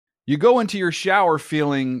You go into your shower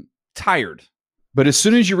feeling tired, but as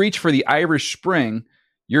soon as you reach for the Irish Spring,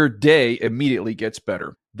 your day immediately gets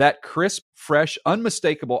better. That crisp, fresh,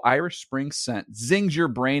 unmistakable Irish Spring scent zings your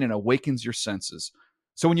brain and awakens your senses.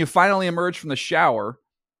 So when you finally emerge from the shower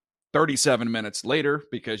 37 minutes later,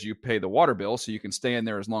 because you pay the water bill so you can stay in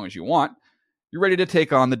there as long as you want, you're ready to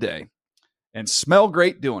take on the day and smell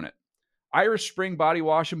great doing it. Irish Spring Body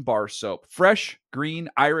Wash and Bar Soap. Fresh, green,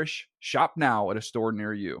 Irish. Shop now at a store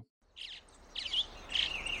near you.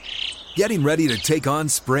 Getting ready to take on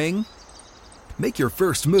spring? Make your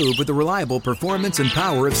first move with the reliable performance and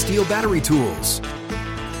power of Steel battery tools.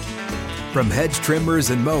 From hedge trimmers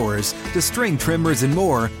and mowers to string trimmers and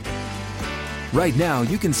more, right now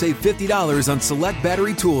you can save $50 on select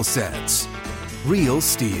battery tool sets. Real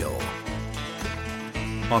Steel.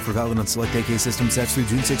 Offer valid on select AK system sets through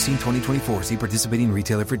June 16, 2024. See participating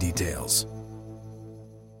retailer for details.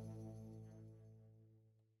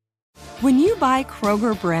 When you buy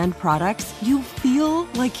Kroger brand products, you feel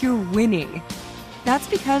like you're winning. That's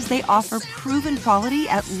because they offer proven quality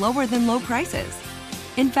at lower than low prices.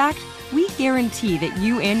 In fact, we guarantee that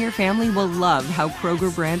you and your family will love how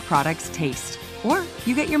Kroger brand products taste, or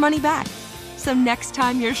you get your money back. So next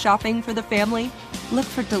time you're shopping for the family, look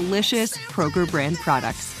for delicious Kroger brand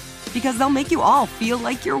products, because they'll make you all feel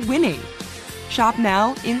like you're winning. Shop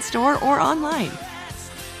now, in-store, or online.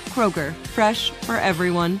 Kroger, fresh for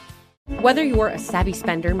everyone. Whether you're a savvy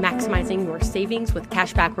spender maximizing your savings with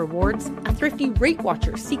cashback rewards, a thrifty rate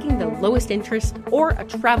watcher seeking the lowest interest, or a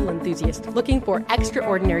travel enthusiast looking for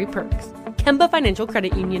extraordinary perks, Kemba Financial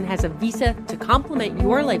Credit Union has a visa to complement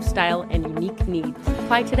your lifestyle and unique needs.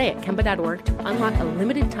 Apply today at Kemba.org to unlock a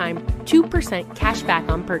limited-time 2% cash back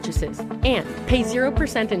on purchases and pay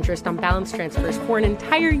 0% interest on balance transfers for an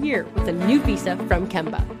entire year with a new visa from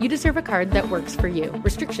Kemba. You deserve a card that works for you.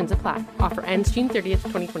 Restrictions apply. Offer ends June 30th,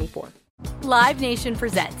 2024. Live Nation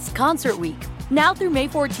presents Concert Week. Now through May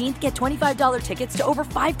 14th, get $25 tickets to over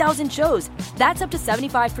 5,000 shows. That's up to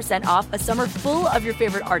 75% off a summer full of your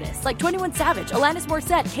favorite artists like 21 Savage, Alanis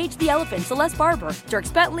Morissette, Cage the Elephant, Celeste Barber,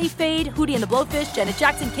 Dierks Bentley, Fade, Hootie and the Blowfish, Janet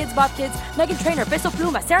Jackson, Kids Bop Kids, Meghan Trainor, Peso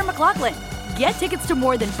Pluma, Sarah McLachlan. Get tickets to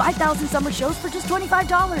more than 5,000 summer shows for just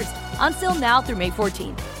 $25. On sale now through May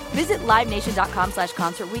 14th. Visit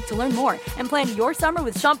LiveNation.com/Concert Week to learn more and plan your summer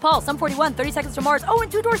with Sean Paul, Sum 41, 30 Seconds to Mars,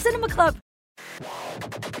 and Two Door Cinema Club.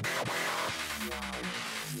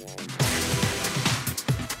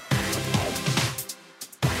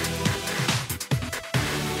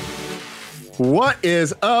 What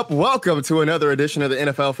is up? Welcome to another edition of the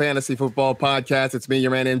NFL Fantasy Football Podcast. It's me,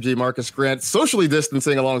 your man, MG Marcus Grant, socially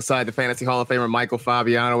distancing alongside the Fantasy Hall of Famer Michael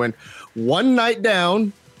Fabiano. And one night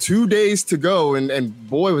down, 2 days to go. And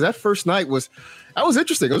boy, was that first night that was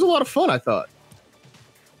interesting. It was a lot of fun, I thought.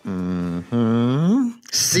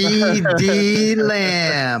 CD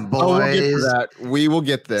Lamb, boys. We will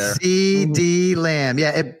get there. CD Lamb.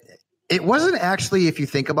 Yeah, it wasn't actually, if you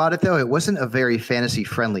think about it, though, it wasn't a very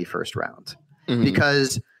fantasy-friendly first round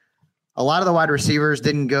because a lot of the wide receivers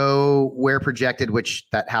didn't go where projected, which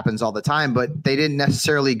that happens all the time, but they didn't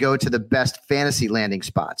necessarily go to the best fantasy landing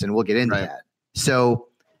spots, and we'll get into that. So,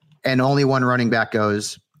 and only one running back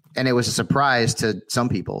goes, and it was a surprise to some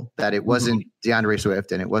people that it wasn't DeAndre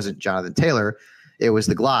Swift and it wasn't Jonathan Taylor. It was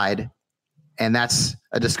the glide. And that's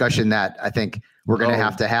a discussion that I think we're going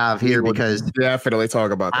to have here because definitely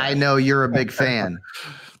talk about that. I know you're a big fan.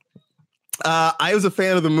 I was a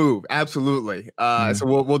fan of the move. Absolutely. So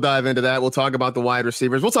we'll dive into that. We'll talk about the wide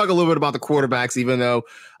receivers. We'll talk a little bit about the quarterbacks, even though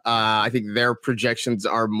I think their projections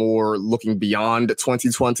are more looking beyond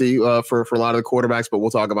 2020 for a lot of the quarterbacks, but we'll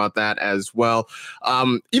talk about that as well.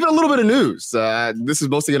 Even a little bit of news. This is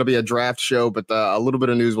mostly going to be a draft show, but a little bit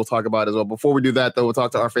of news we'll talk about as well. Before we do that, though, we'll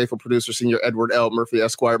talk to our faithful producer, Senior Edward L. Murphy,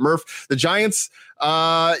 Esquire. Murph, the Giants,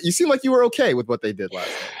 you seem like you were okay with what they did last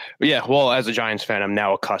night. Yeah, well, as a Giants fan, I'm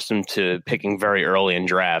now accustomed to picking very early in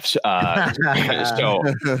drafts. But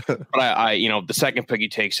I, the second pick you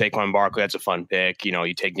take Saquon Barkley, that's a fun pick.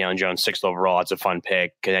 You take Deion Jones 6th overall, that's a fun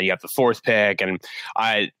pick. And then you have the 4th pick, and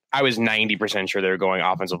I was 90% sure they were going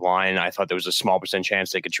offensive line. I thought there was a small percent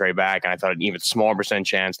chance they could trade back, and I thought an even smaller percent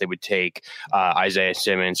chance they would take Isaiah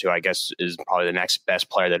Simmons, who I guess is probably the next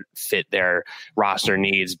best player that fit their roster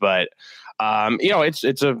needs. But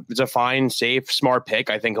it's a fine, safe, smart pick.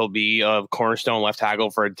 I think he'll be a cornerstone left tackle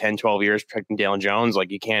for 10, 12 years protecting Deion Jones. Like,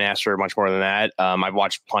 you can't ask for much more than that. I've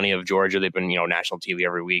watched plenty of Georgia. They've been, national TV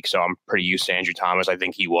every week, so I'm pretty used to Andrew Thomas. I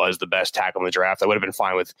think he was the best tackle in the draft. I would have been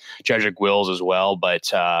fine with Jedrick Wills as well,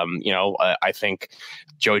 but I think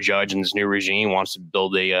Joe Judge and this new regime wants to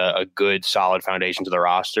build a good, solid foundation to the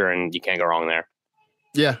roster, and you can't go wrong there.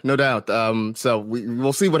 Yeah, no doubt. So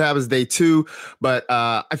we'll see what happens day 2, but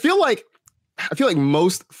I feel like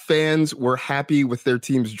most fans were happy with their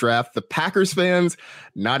team's draft. The Packers fans,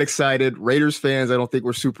 not excited. Raiders fans, I don't think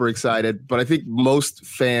were super excited, but I think most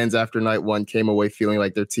fans after night 1 came away feeling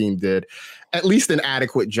like their team did at least an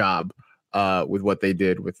adequate job with what they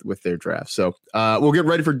did with their draft. So we'll get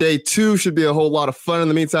ready for day 2. Should be a whole lot of fun. In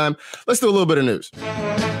the meantime, let's do a little bit of news.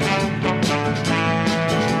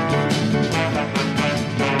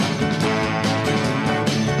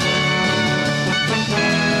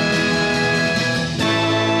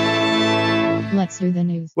 Let's do the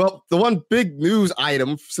news. Well, the one big news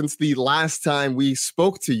item since the last time we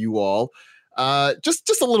spoke to you all, just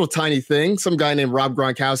a little tiny thing. Some guy named Rob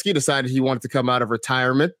Gronkowski decided he wanted to come out of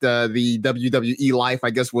retirement. The WWE life, I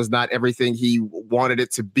guess, was not everything he wanted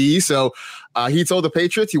it to be. So he told the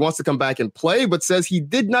Patriots he wants to come back and play, but says he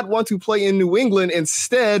did not want to play in New England.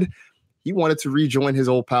 Instead, he wanted to rejoin his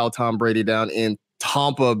old pal Tom Brady down in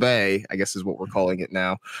Tampa Bay, I guess is what we're calling it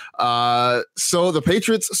now. So the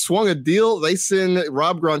Patriots swung a deal. They send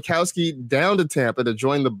Rob Gronkowski down to Tampa to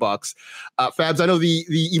join the Bucs. Fabs, I know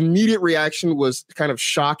the immediate reaction was kind of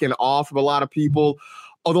shock and awe from a lot of people,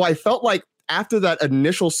 although I felt like after that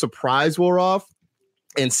initial surprise wore off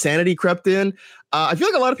and sanity crept in, I feel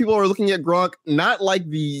like a lot of people are looking at Gronk not like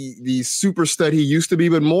the super stud he used to be,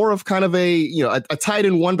 but more of kind of a tight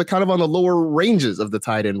end one, but kind of on the lower ranges of the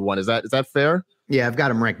tight end one. Is that fair? Yeah, I've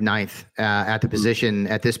got him ranked 9th at the position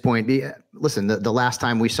at this point. Listen, the last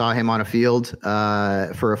time we saw him on a field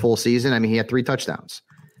for a full season, I mean, he had 3 touchdowns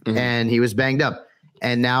and he was banged up.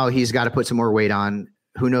 And now he's got to put some more weight on.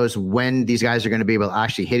 Who knows when these guys are going to be able to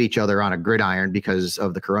actually hit each other on a gridiron because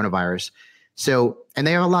of the coronavirus. So, and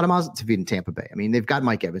they have a lot of mouths to feed in Tampa Bay. I mean, they've got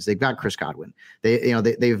Mike Evans, they've got Chris Godwin,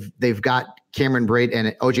 they've got Cameron Brate and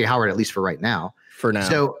OJ Howard, at least for right now. For now.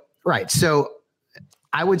 So, right. So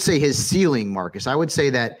I would say his ceiling, Marcus, I would say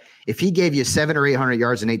that if he gave you 700 or 800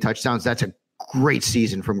 yards and 8 touchdowns, that's a great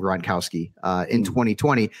season from Gronkowski in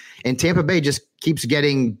 2020. And Tampa Bay just keeps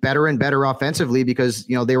getting better and better offensively because,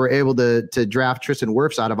 they were able to draft Tristan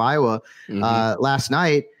Wirfs out of Iowa last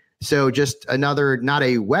night. So just another, not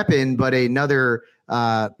a weapon, but another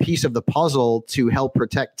piece of the puzzle to help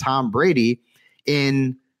protect Tom Brady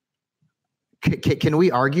in. Can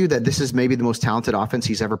we argue that this is maybe the most talented offense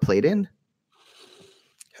he's ever played in?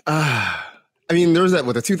 I mean, there was that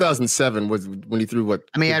with the 2007 was when he threw what?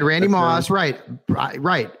 I mean, he had Randy Moss, right.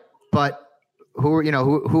 But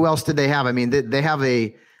who else did they have? I mean, they have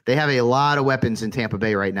a lot of weapons in Tampa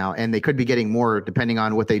Bay right now, and they could be getting more depending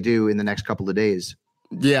on what they do in the next couple of days.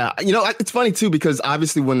 Yeah. It's funny too, because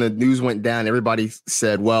obviously when the news went down, everybody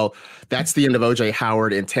said, well, that's the end of OJ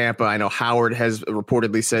Howard in Tampa. I know Howard has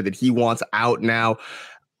reportedly said that he wants out now.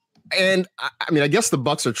 And I mean, I guess the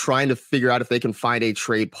Bucs are trying to figure out if they can find a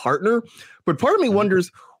trade partner, but part of me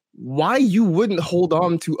wonders why you wouldn't hold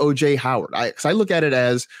on to OJ Howard. Because I look at it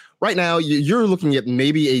as right now, you're looking at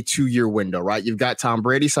maybe a 2-year window, right? You've got Tom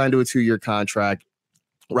Brady signed to a 2-year contract.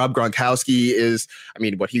 Rob Gronkowski is, I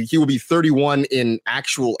mean, he will be 31 in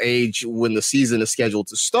actual age when the season is scheduled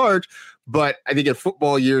to start. But I think in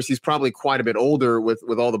football years, he's probably quite a bit older with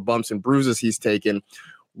all the bumps and bruises he's taken.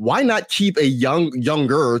 Why not keep a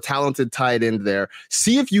younger, talented tight end there?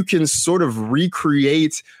 See if you can sort of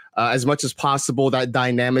recreate as much as possible that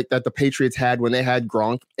dynamic that the Patriots had when they had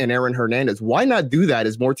Gronk and Aaron Hernandez. Why not do that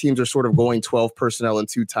as more teams are sort of going 12 personnel and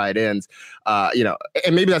 2 tight ends? And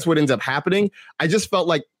maybe that's what ends up happening. I just felt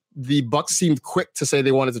like the Bucs seemed quick to say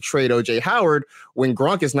they wanted to trade OJ Howard when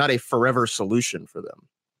Gronk is not a forever solution for them.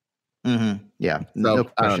 Mm-hmm. Yeah, no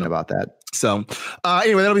question about that. So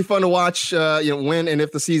anyway, that'll be fun to watch, when and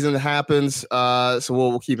if the season happens. So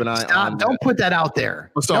we'll keep an eye on. Don't put that out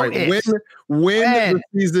there. I'm sorry. When the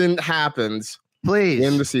season happens, please.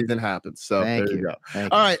 When the season happens. So there you go.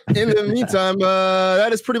 Thank All right. In the meantime,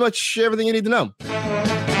 that is pretty much everything you need to know.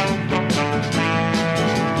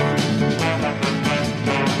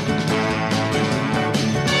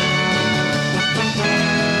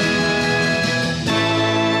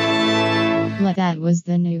 That was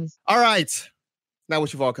the news. All right. Now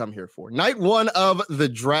what you've all come here for. Night 1 of the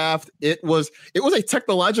draft. It was a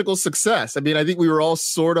technological success. I mean, I think we were all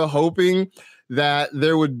sort of hoping that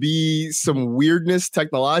there would be some weirdness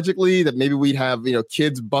technologically, that maybe we'd have,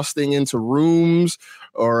 kids busting into rooms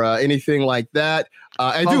or anything like that.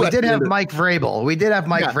 We did have Mike Vrabel. We did have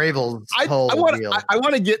Mike Vrabel's whole deal. I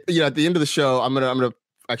want to get, at the end of the show, I'm going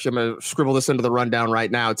to scribble this into the rundown right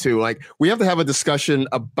now too. Like, we have to have a discussion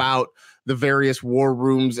about the various war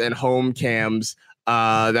rooms and home cams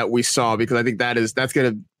that we saw, because I think that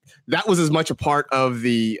was as much a part of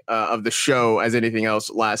the show as anything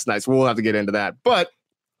else last night. So we'll have to get into that. But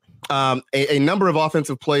A number of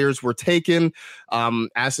offensive players were taken.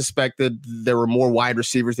 As suspected, there were more wide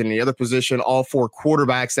receivers than any other position. All 4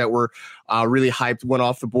 quarterbacks that were really hyped went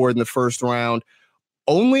off the board in the first round.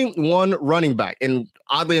 Only 1 running back, and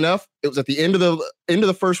oddly enough, it was at the end of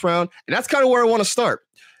the first round, and that's kind of where I want to start.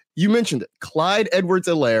 You mentioned it, Clyde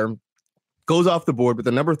Edwards-Helaire goes off the board with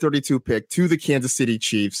the number 32 pick to the Kansas City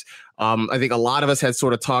Chiefs. I think a lot of us had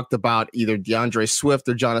sort of talked about either DeAndre Swift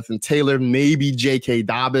or Jonathan Taylor, maybe J.K.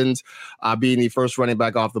 Dobbins being the first running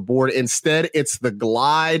back off the board. Instead, it's the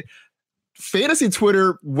Glide. Fantasy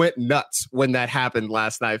Twitter went nuts when that happened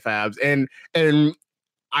last night, Fabs. And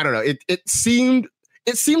I don't know, it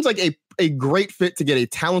seems like a great fit to get a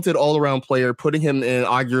talented all-around player, putting him in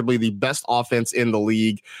arguably the best offense in the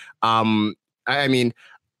league. I mean,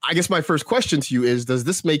 I guess my first question to you is, does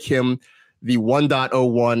this make him the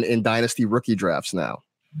 1.01 in dynasty rookie drafts now?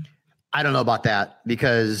 I don't know about that,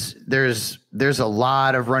 because there's a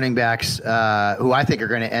lot of running backs who I think are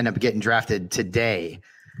going to end up getting drafted today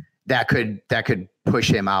that could push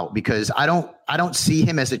him out, because I don't see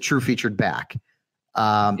him as a true featured back.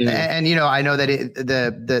 And you know, I know that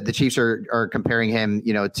the Chiefs are comparing him,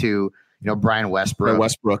 to Brian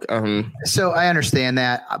Westbrook. So I understand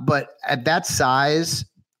that, but at that size,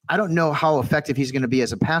 I don't know how effective he's going to be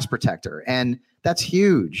as a pass protector. And that's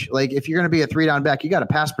huge. Like, if you're going to be a 3-down back, you got to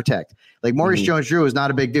pass protect. Like, Maurice Jones-Drew is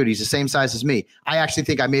not a big dude. He's the same size as me. I actually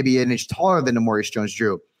think I may be an inch taller than the Maurice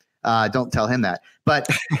Jones-Drew. Don't tell him that. But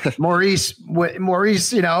Maurice,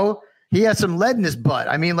 he has some lead in his butt.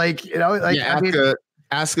 I mean,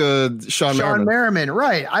 ask Sean Merriman.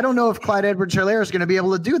 Right. I don't know if Clyde Edwards-Helaire is going to be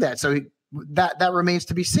able to do that. So that remains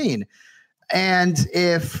to be seen. And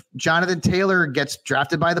if Jonathan Taylor gets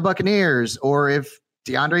drafted by the Buccaneers, or if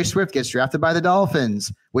DeAndre Swift gets drafted by the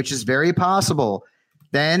Dolphins, which is very possible,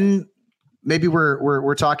 then maybe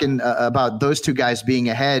we're talking about those 2 guys being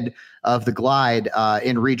ahead of the Glide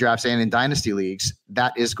in redrafts and in dynasty leagues.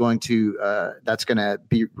 That is going to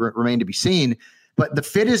remain to be seen. But the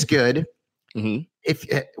fit is good. Mm-hmm. If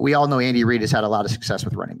we all know, Andy Reid has had a lot of success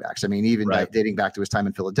with running backs. I mean, even dating back to his time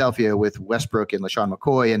in Philadelphia with Westbrook and LaShawn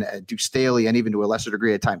McCoy and Duke Staley, and even to a lesser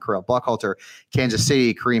degree at time Correll Buckhalter, Kansas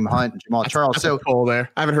City, Kareem Hunt, and Jamal Charles. So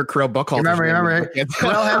there, I haven't heard Correll Buckhalter. Remember,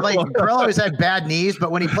 Corell always had bad knees,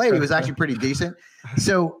 but when he played, he was actually pretty decent.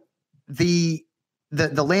 So the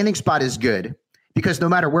landing spot is good, because no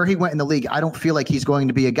matter where he went in the league, I don't feel like he's going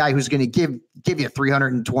to be a guy who's going to give you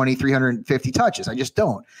 320, 350 touches. I just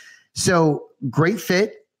don't. So great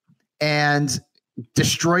fit, and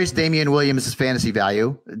destroys Damian Williams' fantasy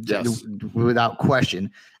value, without question.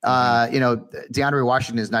 DeAndre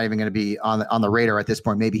Washington is not even going to be on the radar at this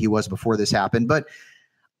point. Maybe he was before this happened, but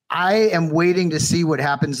I am waiting to see what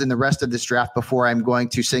happens in the rest of this draft before I'm going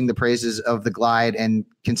to sing the praises of the Glide and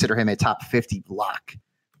consider him a top 50 lock.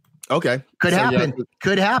 Okay. Could happen. Yeah.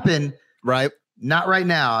 Could happen. Right. Not right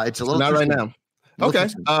now. It's a little not right now. Okay.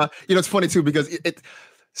 It's funny too, because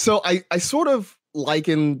so I sort of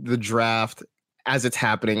liken the draft as it's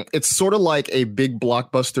happening. It's sort of like a big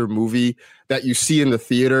blockbuster movie that you see in the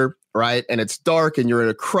theater, right? And it's dark and you're in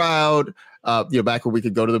a crowd, back when we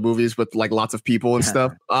could go to the movies with like lots of people and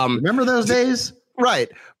stuff. Remember those days? Right.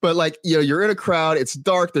 But like, you're in a crowd, it's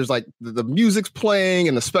dark. There's like the music's playing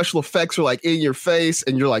and the special effects are like in your face.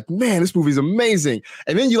 And you're like, man, this movie's amazing.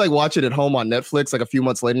 And then you like watch it at home on Netflix, like a few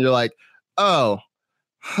months later, and you're like,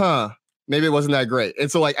 maybe it wasn't that great. And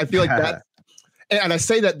so like, I feel like that, and I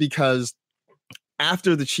say that because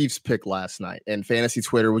after the Chiefs pick last night and fantasy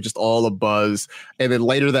Twitter was just all a buzz. And then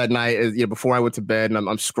later that night, before I went to bed, and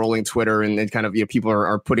I'm scrolling Twitter and kind of, people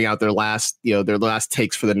are putting out their last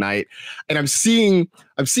takes for the night. And I'm seeing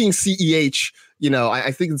CEH,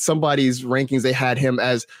 I think in somebody's rankings, they had him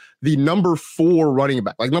as the number 4 running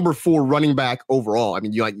back, like number 4 running back overall. I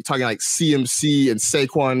mean, you're talking like CMC and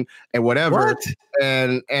Saquon and whatever. What?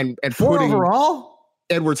 And 4 putting overall?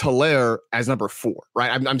 Edwards-Helaire as number 4,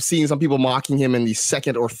 right? I'm seeing some people mocking him in the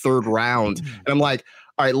 2nd or 3rd round. And I'm like,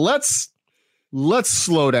 all right, let's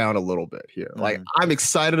slow down a little bit here. Like, I'm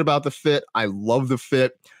excited about the fit. I love the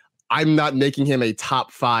fit. I'm not making him a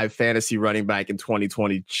top 5 fantasy running back in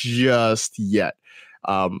 2020 just yet.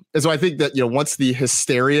 And so I think that, once the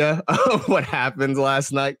hysteria of what happened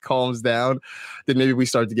last night calms down, then maybe we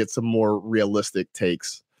start to get some more realistic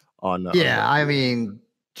takes on. I mean,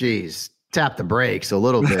 geez, tap the brakes a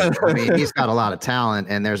little bit. I mean, he's got a lot of talent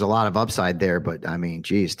and there's a lot of upside there, but I mean,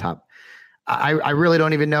 geez, I really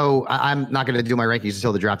don't even know. I'm not going to do my rankings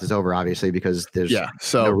until the draft is over, obviously, because there's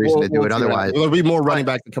no reason to do it otherwise. There'll be more running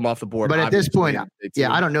backs to come off the board. But at this point,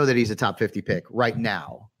 I don't know that he's a top 50 pick right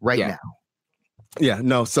now. Now. Yeah,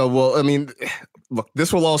 no. So, well, I mean, look,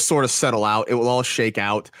 this will all sort of settle out. It will all shake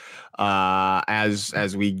out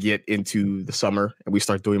as we get into the summer and we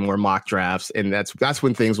start doing more mock drafts, and that's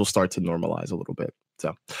when things will start to normalize a little bit.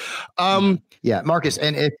 So, yeah, Marcus,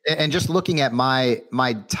 and just looking at my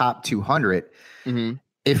top 200,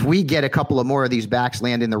 if we get a couple of more of these backs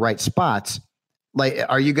land in the right spots, like,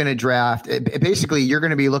 are you going to draft? Basically, you're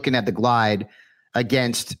going to be looking at the glide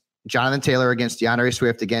against Jonathan Taylor, against DeAndre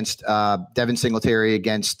Swift, against Devin Singletary,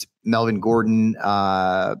 against Melvin Gordon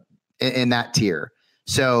in that tier.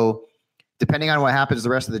 So depending on what happens the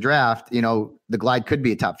rest of the draft, the glide could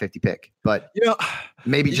be a top 50 pick, but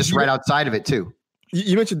maybe just right outside of it too.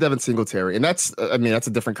 You mentioned Devin Singletary, and that's a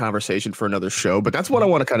different conversation for another show, but that's what I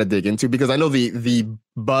want to kind of dig into, because I know the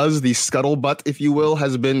buzz, the scuttlebutt, if you will,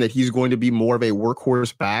 has been that he's going to be more of a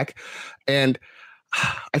workhorse back. And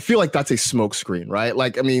I feel like that's a smokescreen, right?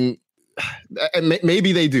 Like, I mean,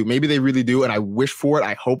 maybe they do, maybe they really do. And I wish for it.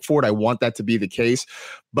 I hope for it. I want that to be the case,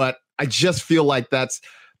 but I just feel like that's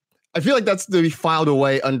to be filed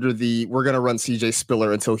away under the "we're going to run CJ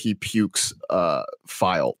Spiller until he pukes"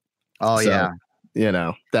 file. Oh, so, yeah.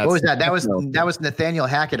 That's, what was that? That was Nathaniel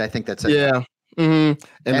Hackett, I think that said. Yeah. Mm-hmm.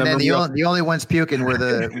 And then the only ones puking were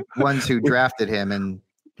the ones who drafted him, and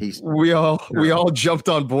we all jumped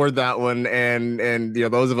on board that one, and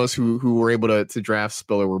those of us who were able to draft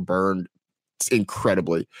Spiller were burned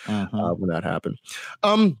incredibly when that happened.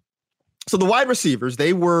 So the wide receivers,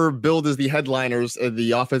 they were billed as the headliners of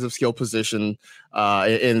the offensive skill position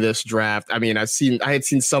in this draft. I mean, I had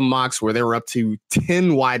seen some mocks where they were up to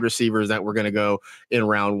 10 wide receivers that were going to go in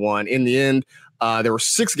round one. In the end, there were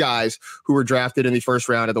 6 guys who were drafted in the first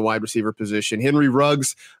round at the wide receiver position. Henry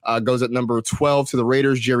Ruggs goes at number 12 to the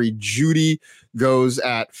Raiders. Jerry Jeudy goes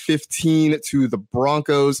at 15 to the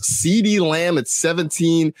Broncos. CeeDee Lamb at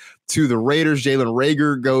 17 to the Raiders. Jalen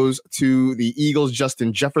Reagor goes to the Eagles.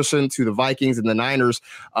 Justin Jefferson to the Vikings. And the Niners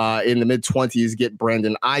in the mid-20s get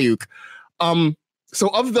Brandon Ayuk. So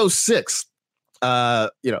of those 6,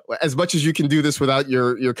 as much as you can do this without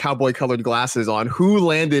your cowboy colored glasses on, who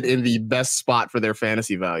landed in the best spot for their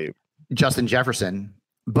fantasy value? Justin Jefferson,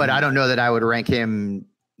 but I don't know that I would rank him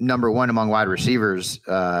number 1 among wide receivers.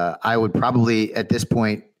 I would probably at this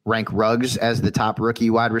point rank Ruggs as the top rookie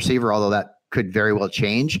wide receiver, although that could very well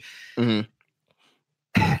change.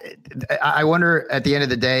 I wonder at the end of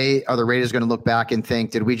the day, are the Raiders going to look back and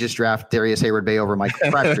think, did we just draft Darius Hayward-Bay over Michael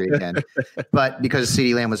Crabtree again? But because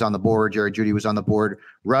CeeDee Lamb was on the board, Jerry Jeudy was on the board,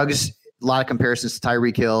 Ruggs, a lot of comparisons to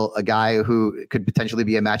Tyreek Hill, a guy who could potentially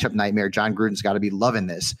be a matchup nightmare. John Gruden's got to be loving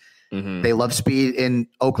this. They love speed in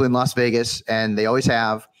Oakland, Las Vegas, and they always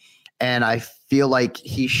have. And I feel like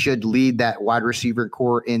he should lead that wide receiver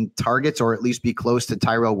core in targets, or at least be close to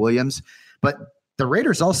Tyrell Williams. But the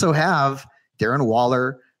Raiders also have Darren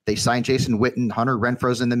Waller. They signed Jason Witten. Hunter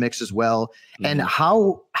Renfro's in the mix as well. And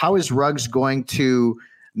how is Ruggs going to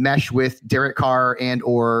mesh with Derek Carr and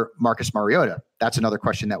or Marcus Mariota? That's another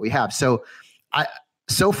question that we have. So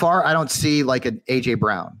far, I don't see like an AJ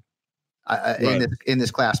Brown in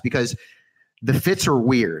this class, because the fits are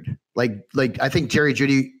weird. Like I think Jerry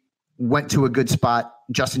Jeudy went to a good spot.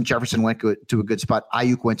 Justin Jefferson went to a good spot.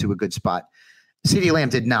 Ayuk went to a good spot. CeeDee Lamb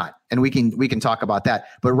did not, and we can talk about that.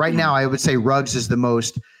 But right now, I would say Ruggs is the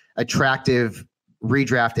most attractive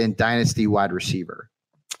redraft and dynasty wide receiver.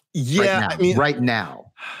 Yeah, right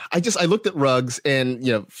now. I looked at Ruggs, and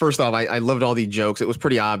first off, I loved all the jokes. It was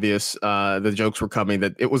pretty obvious the jokes were coming,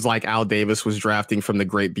 that it was like Al Davis was drafting from the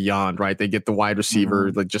great beyond, right? They get the wide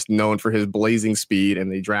receiver like just known for his blazing speed,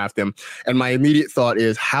 and they draft him. And my immediate thought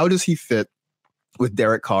is, how does he fit with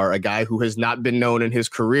Derek Carr, a guy who has not been known in his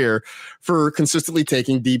career for consistently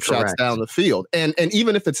taking deep shots down the field? And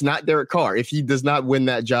even if it's not Derek Carr, if he does not win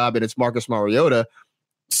that job and it's Marcus Mariota,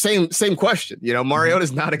 same question. Mariota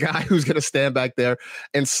is not a guy who's going to stand back there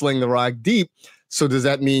and sling the rock deep. So does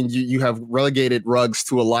that mean you have relegated Ruggs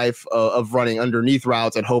to a life of running underneath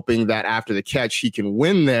routes and hoping that after the catch he can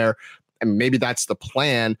win there? And maybe that's the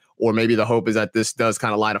plan, or maybe the hope is that this does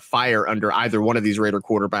kind of light a fire under either one of these Raider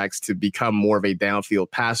quarterbacks to become more of a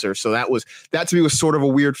downfield passer. So that to me was sort of a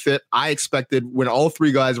weird fit. I expected, when all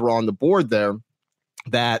 3 guys were on the board there,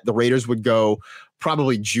 that the Raiders would go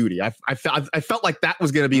probably Jeudy. I felt like that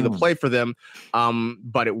was going to be the play for them,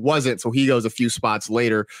 but it wasn't. So he goes a few spots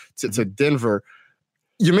later to Denver.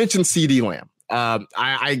 You mentioned CeeDee Lamb.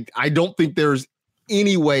 I don't think there's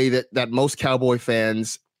any way that most Cowboy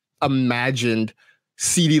fans imagined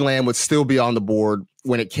CeeDee Lamb would still be on the board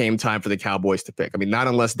when it came time for the Cowboys to pick. I mean, not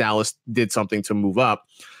unless Dallas did something to move up.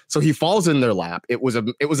 So he falls in their lap. It was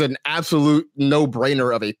an absolute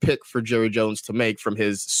no-brainer of a pick for Jerry Jones to make from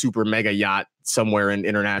his super mega yacht somewhere in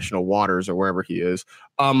international waters or wherever he is.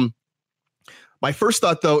 My first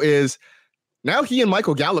thought, though, is now he and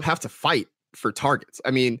Michael Gallup have to fight for targets.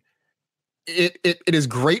 I mean, it is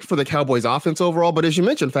great for the Cowboys offense overall, but as you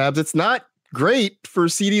mentioned, Fabs, it's not great for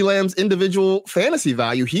CeeDee Lamb's individual fantasy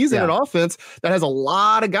value. He's in an offense that has a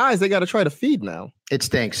lot of guys they got to try to feed now. It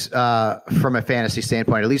stinks from a fantasy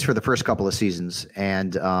standpoint, at least for the first couple of seasons.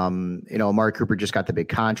 And, Amari Cooper just got the big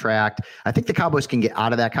contract. I think the Cowboys can get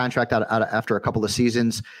out of that contract out after a couple of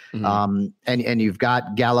seasons. And you've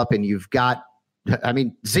got Gallup and you've got,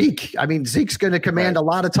 Zeke. Zeke's going to command a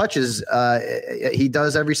lot of touches. He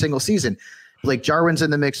does every single season. Blake Jarwin's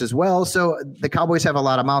in the mix as well. So the Cowboys have a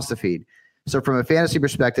lot of mouths to feed. So from a fantasy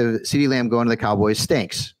perspective, CeeDee Lamb going to the Cowboys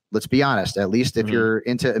stinks. Let's be honest, at least if you're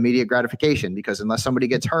into immediate gratification, because unless somebody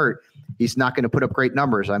gets hurt, he's not going to put up great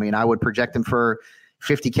numbers. I mean, I would project him for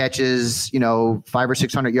 50 catches, 500 or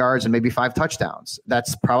 600 yards and maybe 5 touchdowns.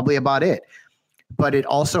 That's probably about it. But it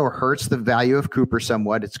also hurts the value of Cooper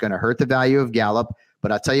somewhat. It's going to hurt the value of Gallup.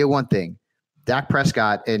 But I'll tell you one thing, Dak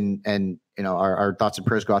Prescott and our thoughts and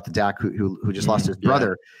prayers go out to Dak, who just lost his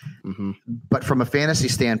brother. But from a fantasy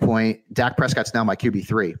standpoint, Dak Prescott's now my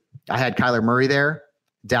QB3. I had Kyler Murray there.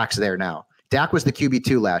 Dak's there now. Dak was the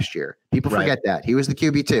QB2 last year. People forget that. He was the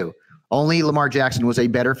QB2. Only Lamar Jackson was a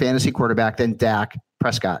better fantasy quarterback than Dak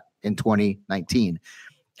Prescott in 2019.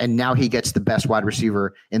 And now he gets the best wide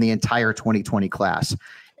receiver in the entire 2020 class.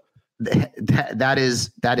 That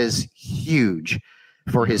is huge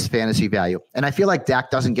for his fantasy value. And I feel like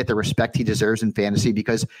Dak doesn't get the respect he deserves in fantasy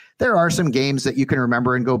because there are some games that you can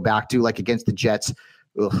remember and go back to, like against the Jets,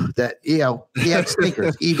 that, he had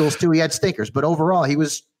stinkers. Eagles too, he had stinkers. But overall, he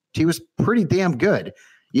was pretty damn good.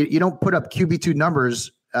 You don't put up QB2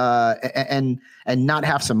 numbers and not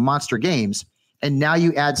have some monster games. And now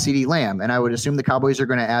you add CeeDee Lamb. And I would assume the Cowboys are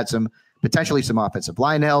going to add potentially some offensive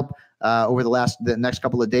line help over the next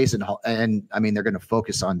couple of days. And I mean, they're going to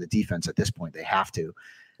focus on the defense at this point. They have to.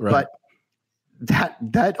 Right. But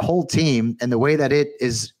that whole team and the way that it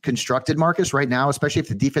is constructed, Marcus, right now, especially if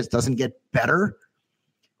the defense doesn't get better,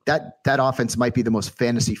 that offense might be the most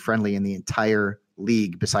fantasy friendly in the entire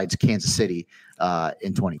league besides Kansas City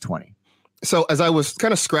in 2020. So as I was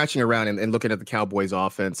kind of scratching around and looking at the Cowboys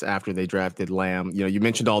offense after they drafted Lamb, you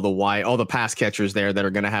mentioned all the pass catchers there that are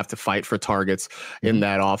going to have to fight for targets in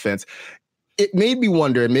that offense. It made me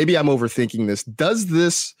wonder, and maybe I'm overthinking this. Does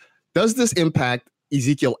this impact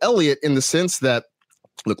Ezekiel Elliott in the sense that,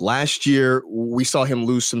 look, last year we saw him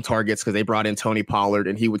lose some targets because they brought in Tony Pollard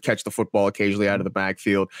and he would catch the football occasionally out of the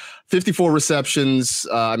backfield. 54 receptions.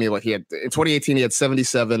 He had in 2018 he had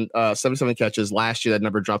 77 catches. Last year that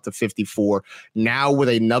number dropped to 54. Now with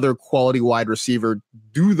another quality wide receiver,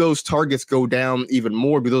 do those targets go down even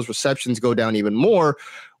more? Do those receptions go down even more?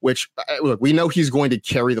 Which, look, we know he's going to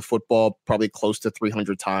carry the football probably close to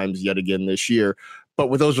 300 times yet again this year. But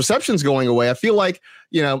with those receptions going away, I feel like,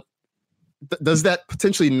 does that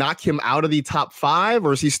potentially knock him out of the top 5,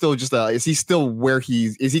 or is he still is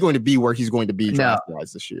he going to be where he's going to be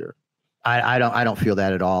draft-wise this year? I don't feel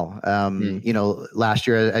that at all. Last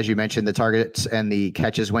year, as you mentioned, the targets and the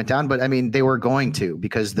catches went down, but I mean, they were going to,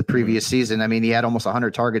 because the previous season, I mean, he had almost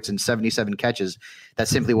 100 targets and 77 catches. That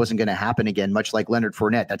simply wasn't going to happen again, much like Leonard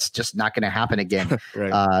Fournette. That's just not going to happen again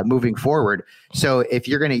moving forward. So if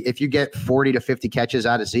you get 40 to 50 catches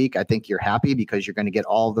out of Zeke, I think you're happy because you're going to get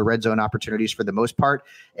all of the red zone opportunities for the most part.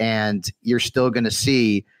 And you're still going to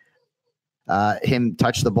see him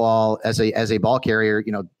touch the ball as a ball carrier,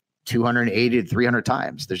 280 to 300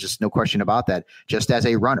 times. There's just no question about that, just as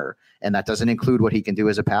a runner. And that doesn't include what he can do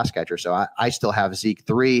as a pass catcher. So I still have Zeke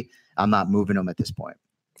 3. I'm not moving him at this point.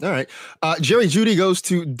 All right. Jerry Jeudy goes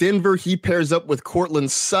to Denver. He pairs up with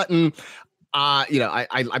Courtland Sutton. I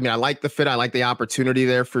like the fit. I like the opportunity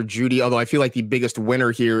there for Jeudy, although I feel like the biggest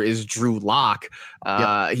winner here is Drew Lock.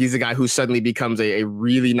 He's a guy who suddenly becomes a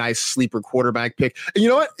really nice sleeper quarterback pick. And you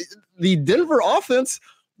know what? The Denver offense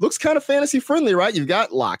looks kind of fantasy friendly, right? You've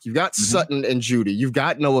got Locke, you've got Sutton and Jeudy, you've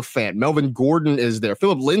got Noah Fant, Melvin Gordon is there.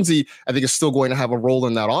 Philip Lindsay, I think, is still going to have a role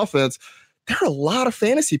in that offense. There are a lot of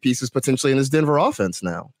fantasy pieces potentially in this Denver offense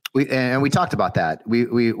now. We talked about that.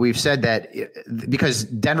 We've said that because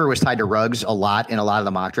Denver was tied to Ruggs a lot in a lot of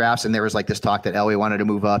the mock drafts, and there was like this talk that Elway wanted to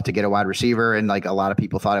move up to get a wide receiver, and like a lot of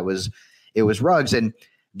people thought it was Ruggs, and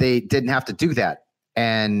they didn't have to do that.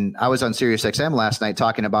 And I was on SiriusXM last night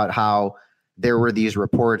talking about how there were these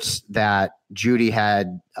reports that Jeudy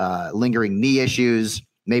had lingering knee issues.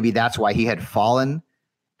 Maybe that's why he had fallen.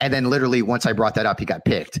 And then literally once I brought that up, he got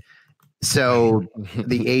picked. So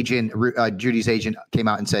the agent, Jeudy's agent, came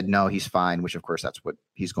out and said, no, he's fine, which of course that's what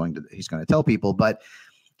he's going to tell people. But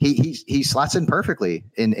he slots in perfectly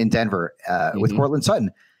in Denver with Courtland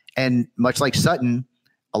Sutton. And much like Sutton,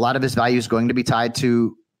 a lot of his value is going to be tied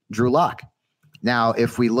to Drew Lock. Now,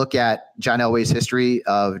 if we look at John Elway's history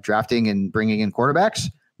of drafting and bringing in quarterbacks,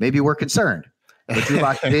 maybe we're concerned. But Drew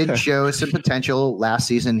Lock did show some potential last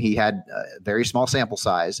season. He had a very small sample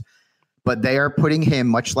size, but they are putting him,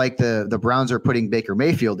 much like the Browns are putting Baker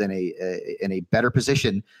Mayfield in a better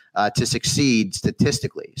position to succeed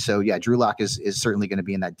statistically. So yeah, Drew Lock is certainly going to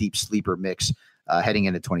be in that deep sleeper mix heading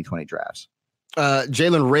into 2020 drafts.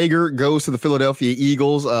 Jalen Reagor goes to the Philadelphia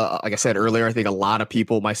Eagles. Like I said earlier, I think a lot of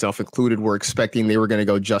people, myself included, were expecting they were going to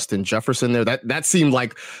go Justin Jefferson there. That seemed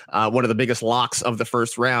like one of the biggest locks of the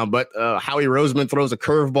first round. But Howie Roseman throws a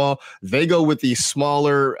curveball. They go with the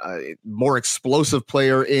smaller, more explosive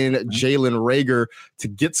player in Jalen Reagor to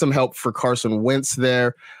get some help for Carson Wentz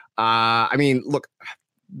there. I mean, look,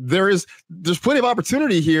 there's plenty of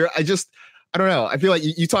opportunity here. I don't know. I feel like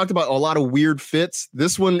you talked about a lot of weird fits.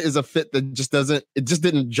 This one is a fit that just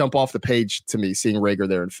didn't jump off the page to me, seeing Reagor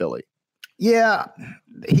there in Philly. Yeah,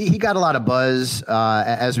 he got a lot of buzz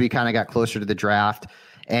as we kind of got closer to the draft.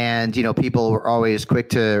 And, people were always quick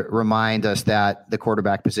to remind us that the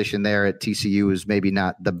quarterback position there at TCU is maybe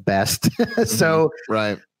not the best. So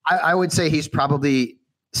right. I would say he's probably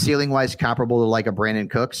ceiling-wise comparable to like a Brandon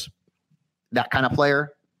Cooks, that kind of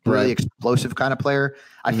player. Really explosive kind of player.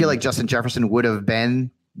 I feel like Justin Jefferson would have been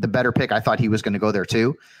the better pick. I thought he was going to go there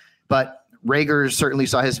too, but Reagor certainly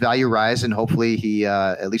saw his value rise, and hopefully he,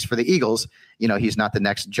 at least for the Eagles, he's not the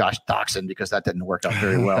next Josh Doxson, because that didn't work out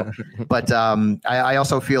very well. But I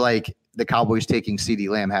also feel like the Cowboys taking CeeDee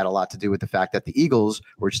Lamb had a lot to do with the fact that the Eagles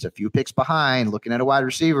were just a few picks behind, looking at a wide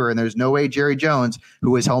receiver, and there's no way Jerry Jones,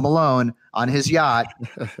 who is home alone on his yacht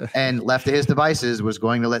and left to his devices, was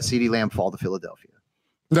going to let CeeDee Lamb fall to Philadelphia.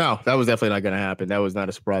 No, that was definitely not going to happen. That was not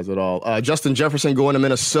a surprise at all. Justin Jefferson going to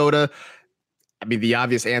Minnesota. I mean, the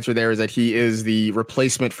obvious answer there is that he is the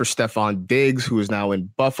replacement for Stephon Diggs, who is now in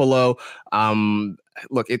Buffalo.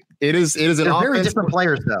 Look, it is an They're very different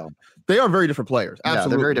players, though. They are very different players. Absolutely. Yeah,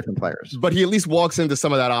 they're very different players. But he at least walks into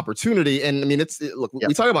some of that opportunity. And I mean,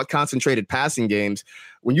 we talk about concentrated passing games.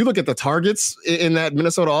 When you look at the targets in that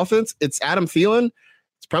Minnesota offense, it's Adam Thielen.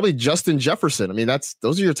 It's probably Justin Jefferson. I mean,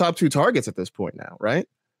 those are your top two targets at this point now, right?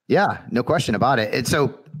 Yeah, no question about it. And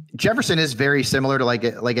so Jefferson is very similar to like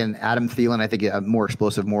an Adam Thielen. I think more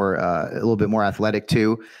explosive, a little bit more athletic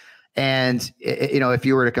too. And if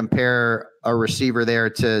you were to compare a receiver there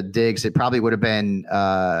to Diggs, it probably would have been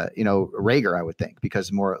Reagor, I would think, because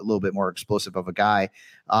a little bit more explosive of a guy.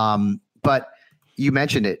 But you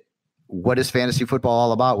mentioned it. What is fantasy football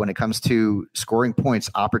all about when it comes to scoring points,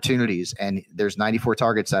 opportunities? And there's 94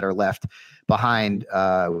 targets that are left behind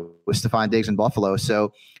with Stephon Diggs in Buffalo.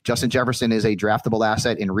 So Justin Jefferson is a draftable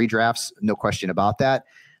asset in redrafts, no question about that.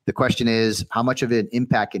 The question is, how much of an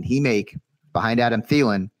impact can he make behind Adam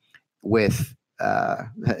Thielen with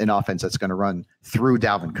an offense that's going to run through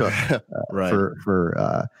Dalvin Cook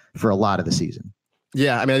for a lot of the season?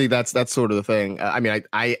 Yeah, I mean, I think that's sort of the thing. I mean,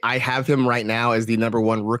 I have him right now as the number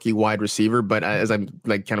one rookie wide receiver, but as I'm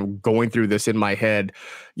like kind of going through this in my head,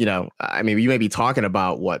 I mean, you may be talking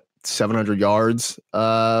about 700 yards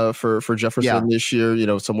for Jefferson this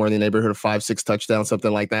year, somewhere in the neighborhood of 5-6 touchdowns,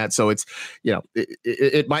 something like that. So it's,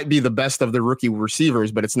 it might be the best of the rookie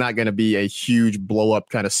receivers, but it's not going to be a huge blow up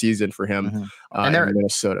kind of season for him in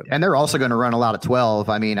Minnesota. And they're also going to run a lot of 12.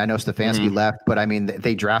 I mean, I know Stefanski left, but I mean,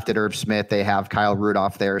 they drafted Irv Smith. They have Kyle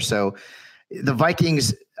Rudolph there. So the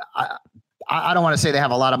Vikings, I don't want to say they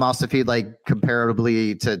have a lot of mouths to feed, like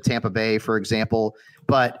comparably to Tampa Bay, for example,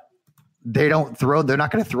 but they're not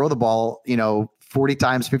going to throw the ball, 40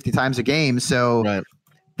 times, 50 times a game. So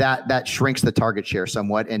that shrinks the target share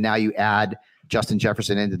somewhat. And now you add Justin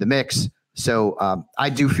Jefferson into the mix. So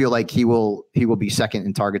I do feel like he will be second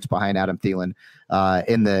in targets behind Adam Thielen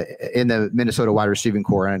in the Minnesota wide receiving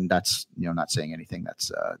core. And that's, not saying anything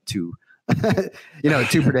that's too, it's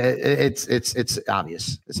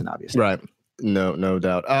obvious. It's an obvious right. Thing. No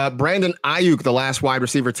doubt. Brandon Ayuk, the last wide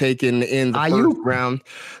receiver taken in the first round.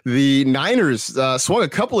 The Niners swung a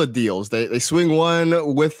couple of deals. They swing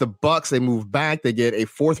one with the Bucs. They move back. They get a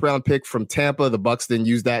 4th round pick from Tampa. The Bucs then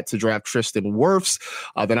use that to draft Tristan Wirfs.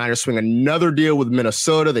 The Niners swing another deal with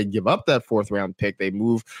Minnesota. They give up that 4th round pick. They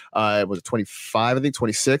move, was it 25? I think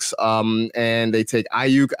 26. And they take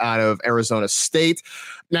Ayuk out of Arizona State.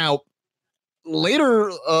 Now,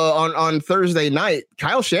 later on Thursday night,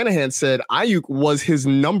 Kyle Shanahan said Ayuk was his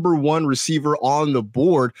number one receiver on the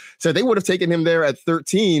board. Said they would have taken him there at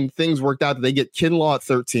 13. Things worked out that they get Kinlaw at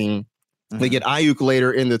 13. They get Ayuk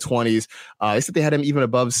later in the 20s. They said they had him even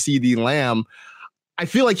above CeeDee Lamb. I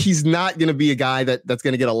feel like he's not going to be a guy that's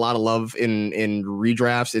going to get a lot of love in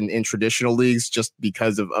redrafts and in traditional leagues just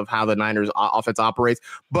because of how the Niners offense operates.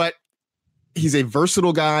 But he's a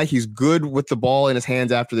versatile guy. He's good with the ball in his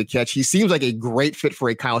hands after the catch. He seems like a great fit for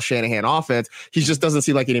a Kyle Shanahan offense. He just doesn't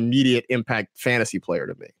seem like an immediate impact fantasy player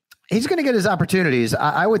to me. He's going to get his opportunities.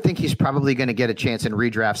 I would think he's probably going to get a chance in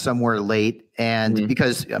redraft somewhere late. And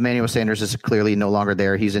because Emmanuel Sanders is clearly no longer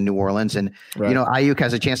there, he's in New Orleans. And, Ayuk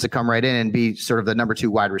has a chance to come right in and be sort of the number 2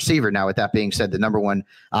 wide receiver. Now, with that being said, the number 1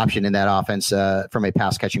 option in that offense from a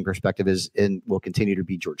pass catching perspective will continue to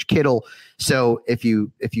be George Kittle. So if you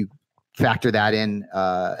factor that in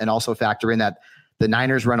and also factor in that the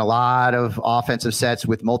Niners run a lot of offensive sets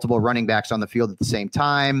with multiple running backs on the field at the same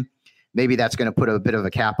time, maybe that's going to put a bit of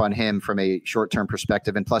a cap on him from a short-term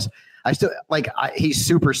perspective. And plus, he's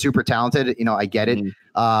super, super talented. I get it.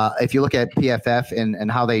 If you look at PFF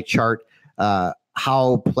and how they chart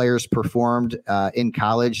how players performed in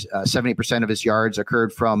college, 70% of his yards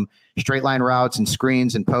occurred from straight line routes and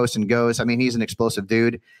screens and posts and goes. I mean, he's an explosive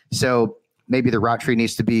dude. So maybe the route tree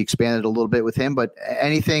needs to be expanded a little bit with him. But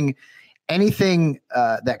anything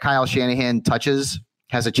that Kyle Shanahan touches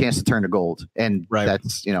has a chance to turn to gold. And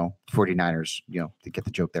that's, 49ers, to get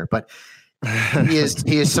the joke there. But he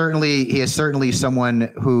is certainly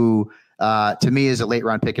someone who to me is a late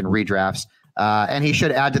round pick in redrafts. And he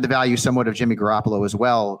should add to the value somewhat of Jimmy Garoppolo as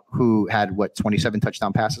well, who had 27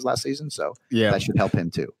 touchdown passes last season. So that should help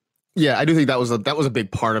him too. Yeah, I do think that was a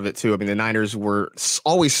big part of it too. I mean, the Niners were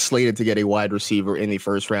always slated to get a wide receiver in the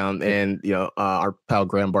first round, and our pal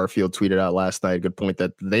Graham Barfield tweeted out last night a good point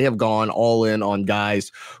that they have gone all in on guys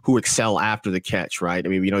who excel after the catch. Right? I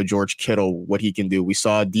mean, George Kittle, what he can do. We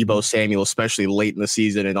saw Deebo Samuel, especially late in the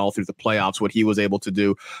season and all through the playoffs, what he was able to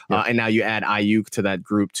do. And now you add Ayuk to that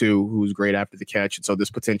group too, who's great after the catch. And so this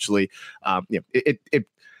potentially, it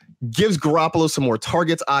gives Garoppolo some more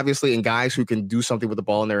targets, obviously, and guys who can do something with the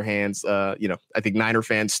ball in their hands. I think Niner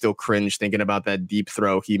fans still cringe thinking about that deep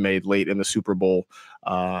throw he made late in the Super Bowl.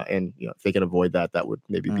 And if they can avoid that, that would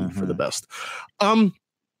maybe be for the best.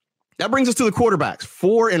 That brings us to the quarterbacks.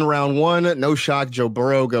 4 in round 1. No shock. Joe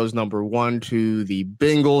Burrow goes number 1 to the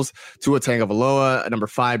Bengals. Tua Tagovailoa, number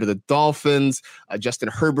 5 to the Dolphins. Justin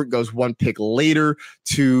Herbert goes 1 pick later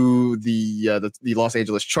to the Los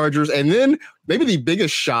Angeles Chargers. And then maybe the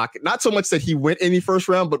biggest shock, not so much that he went in the first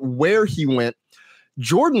round, but where he went.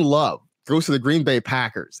 Jordan Love goes to the Green Bay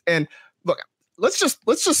Packers. And look, let's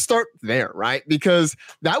just start there, right? Because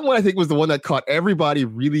that one, I think, was the one that caught everybody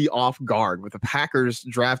really off guard with the Packers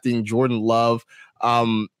drafting Jordan Love.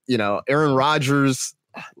 Aaron Rodgers,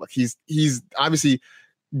 look, he's obviously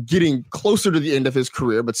getting closer to the end of his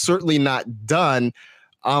career, but certainly not done.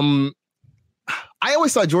 I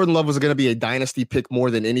always thought Jordan Love was going to be a dynasty pick more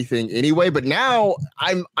than anything anyway, but now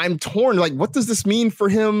I'm torn. Like, what does this mean for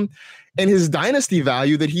him and his dynasty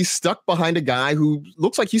value that he's stuck behind a guy who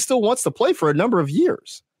looks like he still wants to play for a number of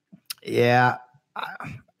years? Yeah,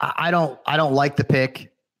 I don't like the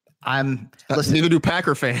pick. Neither do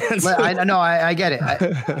Packer fans. I know. I get it.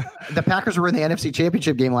 The Packers were in the NFC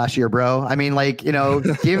Championship game last year, bro. I mean,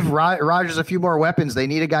 give Rodgers a few more weapons. They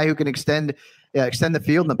need a guy who can extend the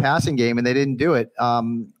field in the passing game, and they didn't do it.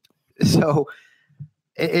 So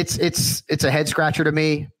it's a head scratcher to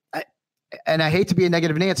me. And I hate to be a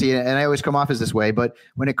negative Nancy, and I always come off as this way, but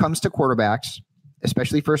when it comes to quarterbacks,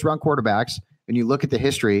 especially first round quarterbacks, when you look at the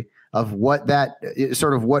history of what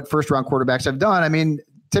first round quarterbacks have done, I mean,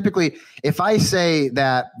 typically, if I say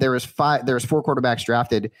that there was 4 quarterbacks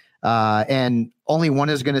drafted and only one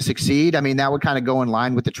is going to succeed, I mean, that would kind of go in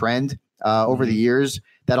line with the trend over the years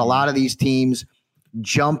that a lot of these teams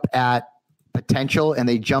jump at potential and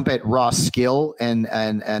they jump at raw skill and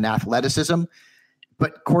athleticism.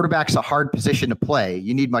 But quarterback's a hard position to play.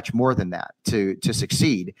 You need much more than that to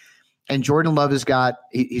succeed. And Jordan Love he's got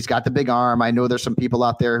the big arm. I know there's some people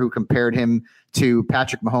out there who compared him to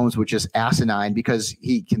Patrick Mahomes, which is asinine because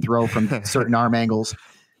he can throw from certain arm angles.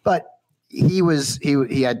 But he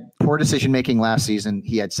had poor decision making last season.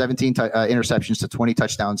 He had 17 interceptions to 20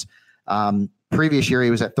 touchdowns. Previous year he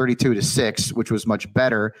was at 32-6, which was much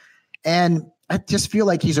better. And I just feel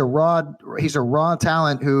like he's a raw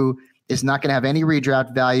talent who is not going to have any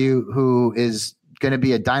redraft value, who is going to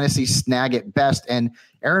be a dynasty snag at best. And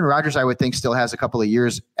Aaron Rodgers, I would think, still has a couple of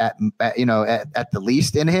years at the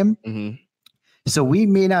least in him. Mm-hmm. So we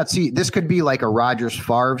may not see, this could be like a Rodgers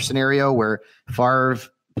Favre scenario where Favre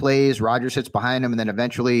plays, Rodgers sits behind him, and then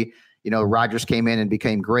eventually, Rodgers came in and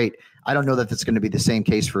became great. I don't know that that's going to be the same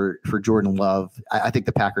case for Jordan Love. I think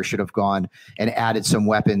the Packers should have gone and added some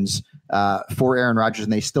weapons for Aaron Rodgers,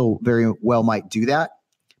 and they still very well might do that.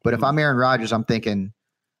 But if I'm Aaron Rodgers, I'm thinking,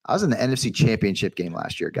 I was in the NFC Championship game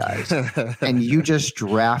last year, guys, and you just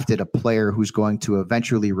drafted a player who's going to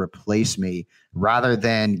eventually replace me rather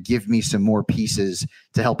than give me some more pieces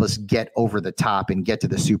to help us get over the top and get to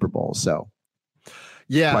the Super Bowl. So,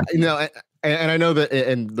 yeah, and I know that,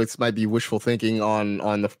 and this might be wishful thinking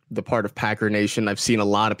on the part of Packer Nation. I've seen a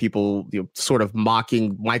lot of people, sort of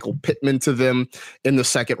mocking Michael Pittman to them in the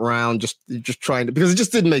second round, just trying to, because it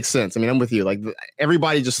just didn't make sense. I mean, I'm with you. Like,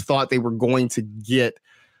 everybody just thought they were going to get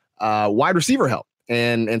wide receiver help,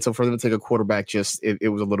 and so for them to take a quarterback,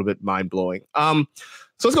 it was a little bit mind blowing. So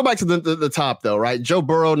let's go back to the top though, right? Joe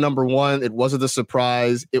Burrow, number one. It wasn't a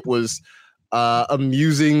surprise. It was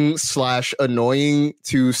amusing / annoying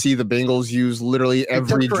to see the Bengals use literally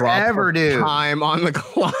every drop of time on the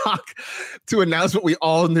clock to announce what we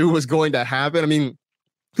all knew was going to happen. I mean,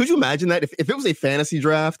 could you imagine that if it was a fantasy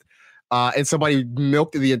draft and somebody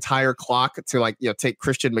milked the entire clock to take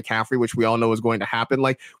Christian McCaffrey, which we all know is going to happen?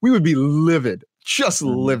 Like, we would be livid, just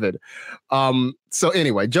livid. So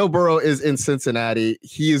anyway, Joe Burrow is in Cincinnati.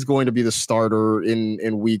 He is going to be the starter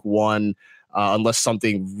in week 1. Unless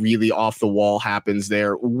something really off the wall happens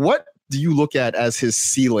there. What do you look at as his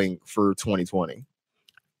ceiling for 2020?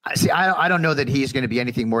 See, I don't know that he's going to be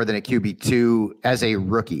anything more than a QB2 as a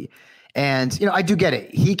rookie. And, I do get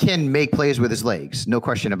it. He can make plays with his legs. No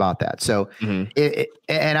question about that. So,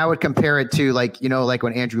 and I would compare it to like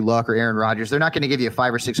when Andrew Luck or Aaron Rodgers, they're not going to give you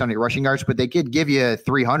 500 or 600 rushing yards, but they could give you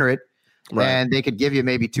 300 and they could give you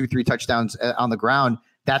maybe 2-3 touchdowns on the ground.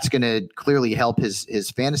 That's going to clearly help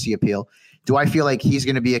his fantasy appeal. Do I feel like he's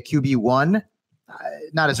going to be a QB1?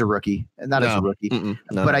 Not as a rookie,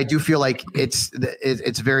 but I do feel like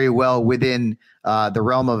it's very well within the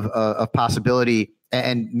realm of possibility,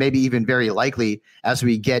 and maybe even very likely as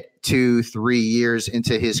we get 2-3 years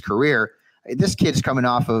into his career. This kid's coming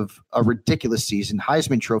off of a ridiculous season,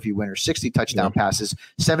 Heisman Trophy winner, 60 touchdown passes,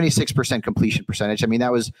 76% completion percentage. I mean,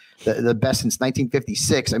 that was the best since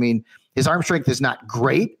 1956. I mean, his arm strength is not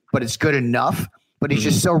great, but it's good enough. But he's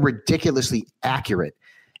just so ridiculously accurate.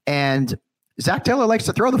 And Zach Taylor likes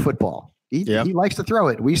to throw the football. He likes to throw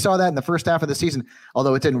it. We saw that in the first half of the season,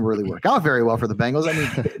 although it didn't really work out very well for the Bengals. I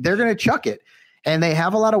mean, they're going to chuck it. And they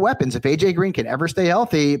have a lot of weapons. If A.J. Green can ever stay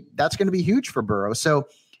healthy, that's going to be huge for Burrow. So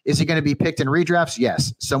is he going to be picked in redrafts?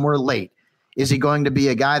 Yes, somewhere late. Is he going to be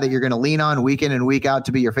a guy that you're going to lean on week in and week out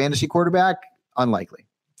to be your fantasy quarterback? Unlikely.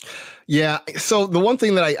 Yeah. So the one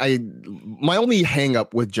thing that my only hang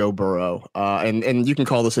up with Joe Burrow, and you can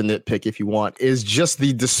call this a nitpick if you want, is just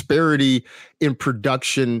the disparity in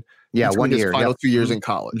production. Yeah, 1 year, final 2 years in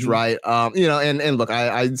college, right? And look,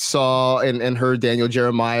 I saw and heard Daniel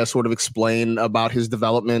Jeremiah sort of explain about his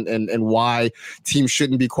development and why teams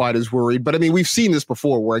shouldn't be quite as worried. But I mean, we've seen this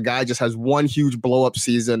before, where a guy just has one huge blow up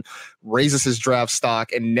season, raises his draft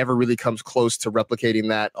stock, and never really comes close to replicating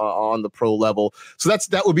that on the pro level. So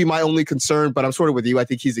that would be my only concern. But I'm sort of with you. I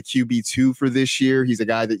think he's a QB2 for this year. He's a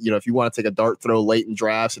guy that, if you want to take a dart throw late in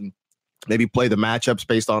drafts and maybe play the matchups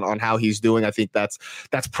based on how he's doing, I think that's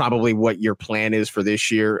probably what your plan is for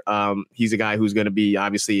this year. He's a guy who's going to be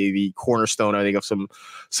obviously the cornerstone, I think, of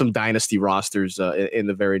some dynasty rosters in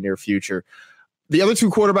the very near future. The other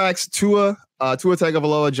two quarterbacks, Tua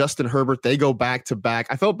Tagovailoa, Justin Herbert, they go back to back.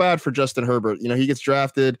 I felt bad for Justin Herbert. He gets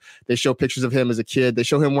drafted. They show pictures of him as a kid. They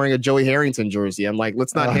show him wearing a Joey Harrington jersey. I'm like,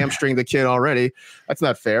 let's not hamstring the kid already. That's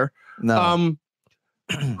not fair. No.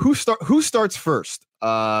 Who starts first?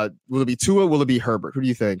 Will it be Tua? Will it be Herbert? Who do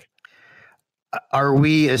you think? Are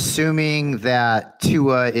we assuming that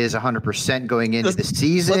Tua is 100% going into the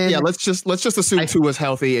season? Let's just assume Tua's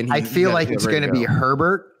healthy. And I feel like it's going to be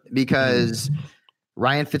Herbert because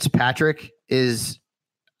Ryan Fitzpatrick.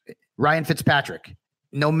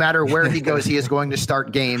 No matter where he goes, he is going to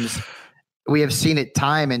start games. We have seen it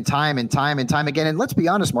time and time again. And let's be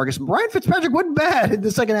honest, Marcus, Ryan Fitzpatrick wasn't bad in the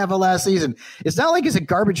second half of last season. It's not like he's a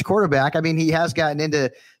garbage quarterback. I mean, he has gotten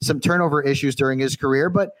into some turnover issues during his career,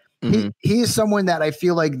 but he is someone that I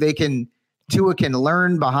feel like Tua can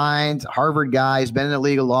learn behind. Harvard guy, he's been in the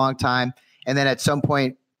league a long time. And then at some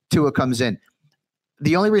point, Tua comes in.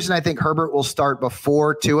 The only reason I think Herbert will start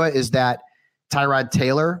before Tua is that Tyrod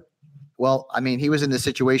Taylor, well, I mean, he was in this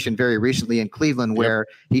situation very recently in Cleveland where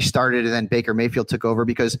he started and then Baker Mayfield took over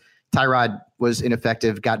because Tyrod was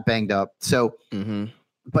ineffective, got banged up. So,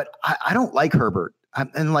 but I don't like Herbert.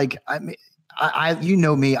 You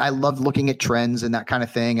know me, I love looking at trends and that kind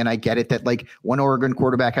of thing. And I get it that like one Oregon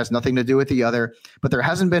quarterback has nothing to do with the other, but there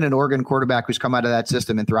hasn't been an Oregon quarterback who's come out of that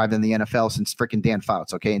system and thrived in the NFL since freaking Dan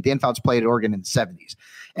Fouts. Okay. And Dan Fouts played at Oregon in the 70s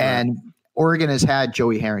and Oregon has had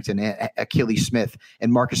Joey Harrington, Achilles Smith,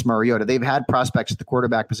 and Marcus Mariota. They've had prospects at the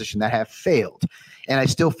quarterback position that have failed. And I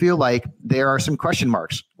still feel like there are some question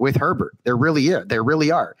marks with Herbert. There really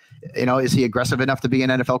are. Is he aggressive enough to be an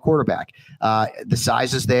NFL quarterback? The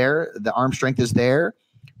size is there. The arm strength is there.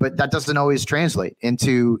 But that doesn't always translate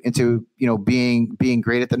into being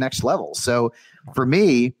great at the next level. So for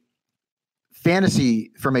me,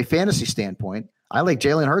 from a fantasy standpoint, I like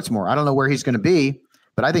Jalen Hurts more. I don't know where he's going to be,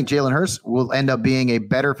 but I think Jalen Hurts will end up being a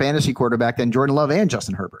better fantasy quarterback than Jordan Love and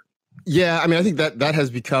Justin Herbert. Yeah, I mean, I think that has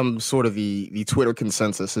become sort of the Twitter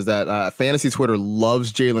consensus, is that fantasy Twitter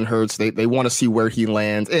loves Jalen Hurts. They want to see where he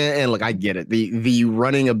lands. And look, I get it. The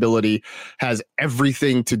running ability has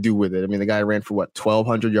everything to do with it. I mean, the guy ran for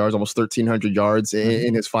 1,200 yards, almost 1,300 yards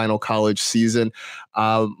in his final college season.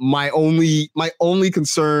 My only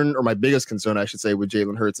concern, or my biggest concern, I should say, with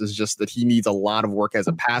Jalen Hurts is just that he needs a lot of work as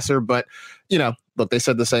a passer. But, look, they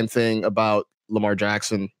said the same thing about Lamar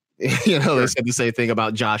Jackson. They said the same thing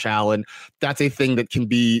about Josh Allen. That's a thing that can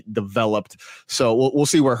be developed. So we'll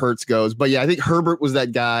see where Hurts goes. But yeah, I think Herbert was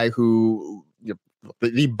that guy who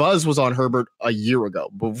the buzz was on Herbert a year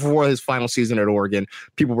ago. Before his final season at Oregon,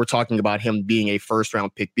 people were talking about him being a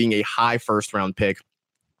first-round pick, being a high first-round pick.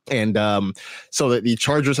 And so that the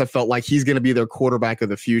Chargers have felt like he's going to be their quarterback of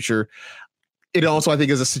the future. It also, I think,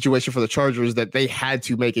 is a situation for the Chargers that they had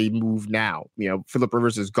to make a move now. Phillip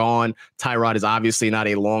Rivers is gone. Tyrod is obviously not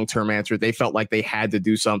a long-term answer. They felt like they had to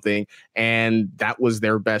do something, and that was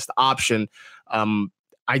their best option.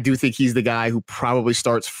 I do think he's the guy who probably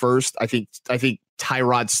starts first. I think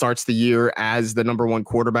Tyrod starts the year as the number one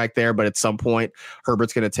quarterback there, but at some point,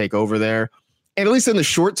 Herbert's going to take over there. And at least in the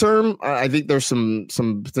short term, I think there's some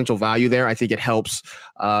potential value there. I think it helps,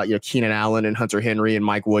 Keenan Allen and Hunter Henry and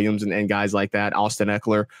Mike Williams and guys like that, Austin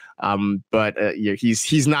Eckler. But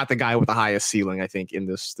he's not the guy with the highest ceiling, I think, in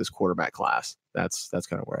this quarterback class. That's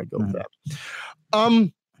kind of where I go with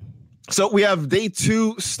that. So we have day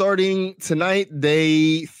 2 starting tonight,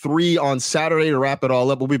 day 3 on Saturday to wrap it all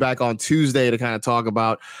up. We'll be back on Tuesday to kind of talk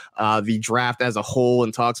about the draft as a whole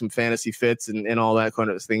and talk some fantasy fits and all that kind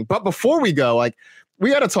of thing. But before we go, we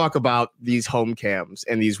got to talk about these home cams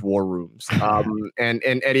and these war rooms. And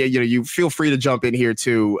Eddie, you feel free to jump in here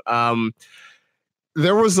too.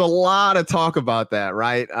 There was a lot of talk about that,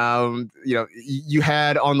 right? You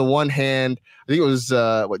had on the one hand, I think it was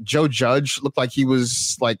Joe Judge looked like he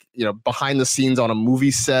was behind the scenes on a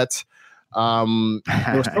movie set. There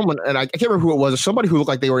was someone, and I can't remember who it was. Somebody who looked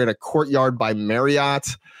like they were in a courtyard by Marriott.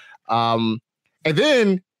 And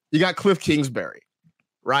then you got Cliff Kingsbury,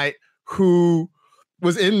 right? Who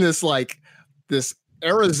was in this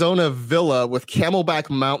Arizona villa with Camelback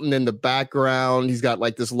Mountain in the background. He's got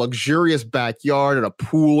this luxurious backyard and a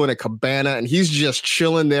pool and a cabana, and he's just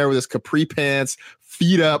chilling there with his capri pants,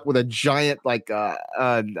 feet up, with a giant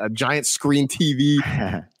a giant screen TV.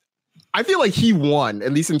 I feel like he won,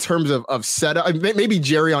 at least in terms of setup. Maybe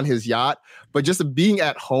Jerry on his yacht, but just being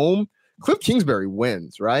at home, Cliff Kingsbury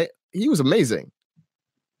wins, right? He was amazing.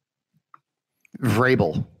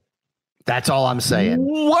 Vrabel. That's all I'm saying.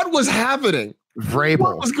 What was happening? Vrabel.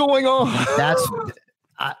 What was going on? That's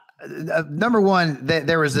number one.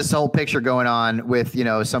 There was this whole picture going on with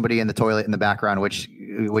somebody in the toilet in the background, which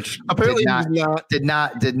apparently did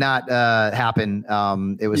not happen.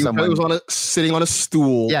 It was someone who was sitting on a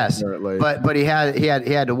stool. Yes, apparently. but he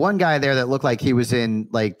had one guy there that looked like he was in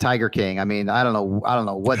Tiger King. I mean, I don't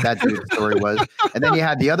know what that dude's story was. And then you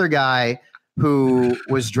had the other guy who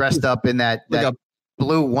was dressed up in that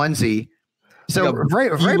blue onesie. So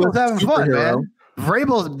Vrabel's having fun, man.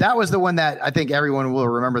 Vrabel, that was the one that I think everyone will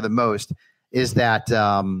remember the most. Is that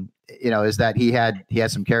he had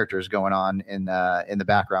some characters going on in the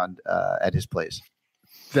background at his place.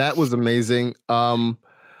 That was amazing. You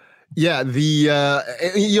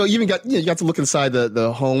even got to look inside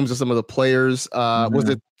the homes of some of the players.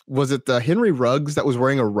 Was it Henry Ruggs that was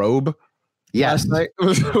wearing a robe? Yes. Last night? It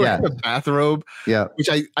was wearing a bathrobe. Yeah. Which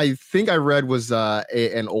I think I read was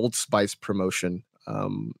an Old Spice promotion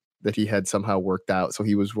that he had somehow worked out. So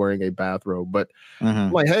he was wearing a bathrobe. But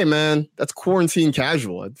I'm like, hey, man, that's quarantine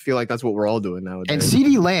casual. I feel like that's what we're all doing nowadays. And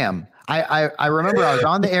CeeDee Lamb, I remember I was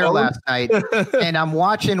on the air last night and I'm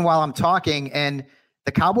watching while I'm talking, and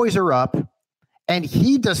the Cowboys are up, and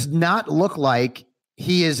he does not look like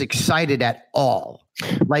he is excited at all.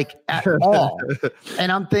 At all.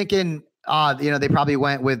 And I'm thinking, they probably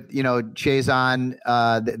went with, Chazon.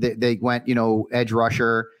 They went, edge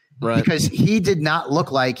rusher, right? Because he did not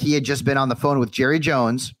look like he had just been on the phone with Jerry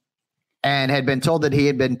Jones and had been told that he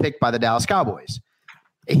had been picked by the Dallas Cowboys.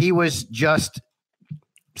 He was just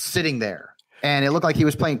sitting there. and it looked like he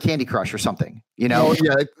was playing Candy Crush or something, you know? Oh,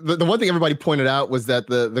 yeah. The one thing everybody pointed out was that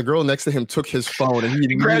the girl next to him took his phone and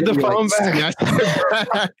he grabbed the phone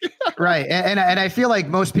back. Right. And I feel like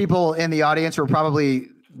most people in the audience were probably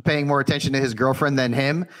paying more attention to his girlfriend than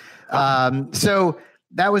him. So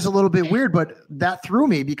that was a little bit weird, but that threw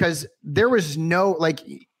me because there was no, like,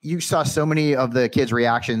 you saw so many of the kids'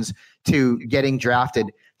 reactions to getting drafted.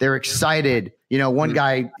 They're excited. You know, one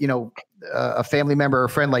guy, you know, a family member or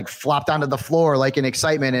friend like flopped onto the floor like in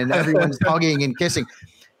excitement and everyone's hugging and kissing.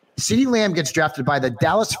 CeeDee Lamb gets drafted by the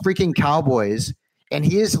Dallas freaking Cowboys, and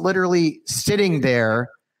he is literally sitting there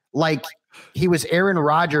like he was Aaron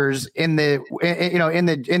Rodgers in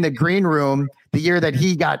the green room the year that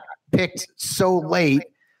he got picked so late.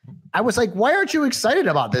 I was like, why aren't you excited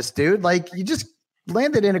about this, dude? Like, you just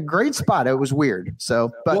landed in a great spot. It was weird.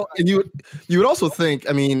 So, but well, and you would also think,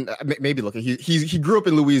 I mean, maybe look, he grew up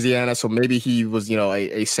in Louisiana, so maybe he was, you know,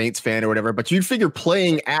 a Saints fan or whatever. But you'd figure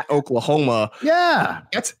playing at Oklahoma, yeah,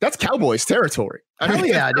 that's Cowboys territory. Hell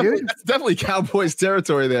yeah, dude, that's definitely Cowboys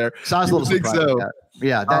territory there. So I was a little surprised. So.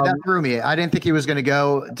 Yeah, that threw me. I didn't think he was going to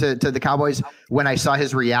go to the Cowboys when I saw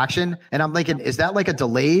his reaction. And I'm thinking, is that like a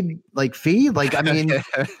delayed like fee? Like, I mean,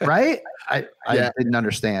 right? I didn't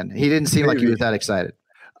understand. He didn't seem like he was that excited.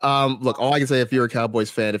 Look, all I can say, if you're a Cowboys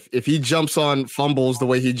fan, if he jumps on fumbles the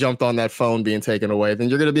way he jumped on that phone being taken away, then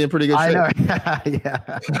you're going to be in pretty good shape. I know.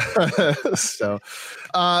 Yeah. So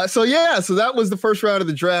that was the first round of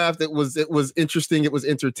the draft. It was interesting. It was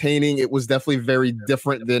entertaining. It was definitely very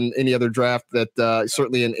different than any other draft that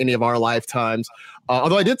certainly in any of our lifetimes.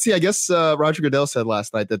 Although I did see, I guess Roger Goodell said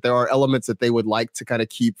last night that there are elements that they would like to kind of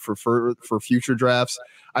keep for future drafts.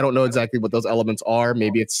 I don't know exactly what those elements are.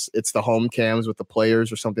 Maybe it's the home cams with the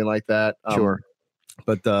players or something like that. Sure.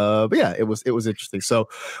 But yeah, it was interesting. So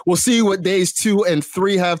we'll see what days 2 and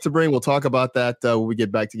 3 have to bring. We'll talk about that when we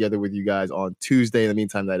get back together with you guys on Tuesday. In the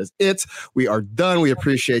meantime, that is it. We are done. We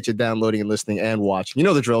appreciate you downloading and listening and watching. You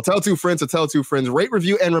know the drill. Tell 2 friends to tell 2 friends. Rate,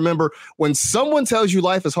 review, and remember, when someone tells you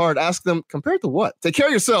life is hard, ask them, compared to what? Take care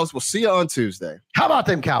of yourselves. We'll see you on Tuesday. How about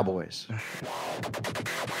them Cowboys?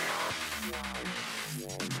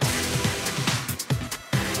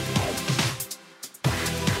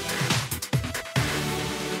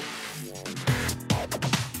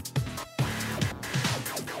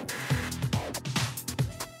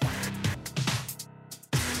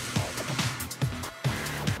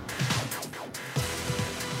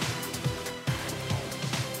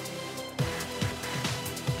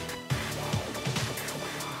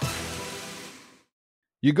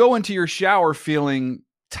 You go into your shower feeling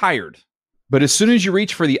tired, but as soon as you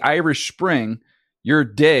reach for the Irish Spring, your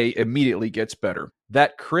day immediately gets better.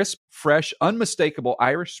 That crisp, fresh, unmistakable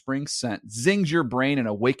Irish Spring scent zings your brain and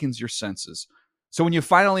awakens your senses. So when you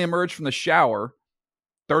finally emerge from the shower,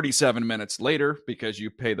 37 minutes later, because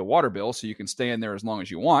you pay the water bill so you can stay in there as long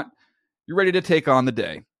as you want, you're ready to take on the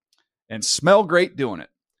day and smell great doing it.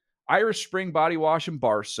 Irish Spring Body Wash and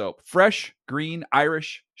Bar Soap. Fresh, green,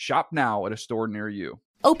 Irish. Shop now at a store near you.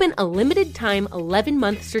 Open a limited-time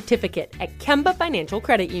 11-month certificate at Kemba Financial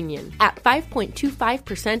Credit Union. At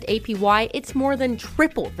 5.25% APY, it's more than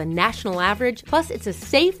triple the national average, plus it's a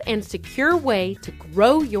safe and secure way to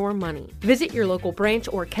grow your money. Visit your local branch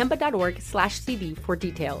or kemba.org/CD for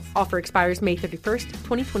details. Offer expires May 31st,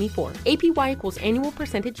 2024. APY equals annual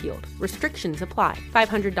percentage yield. Restrictions apply.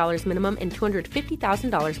 $500 minimum and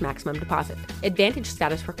 $250,000 maximum deposit. Advantage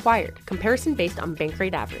status required. Comparison based on bank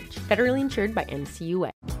rate average. Federally insured by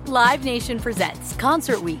NCUA. Live Nation presents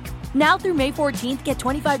Concert Week. Now through May 14th, get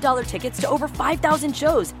 $25 tickets to over 5,000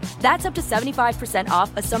 shows. That's up to 75%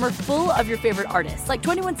 off a summer full of your favorite artists like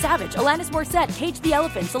 21 Savage, Alanis Morissette, Cage the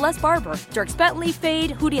Elephant, Celeste Barber, Dierks Bentley,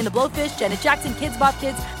 Fade, Hootie and the Blowfish, Janet Jackson, Kidz Bop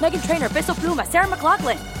Kids, Meghan Trainor, Peso Pluma, Sarah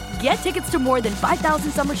McLachlan. Get tickets to more than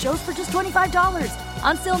 5,000 summer shows for just $25.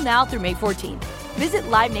 Until now through May 14th. Visit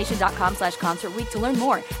livenation.com/Concert Week to learn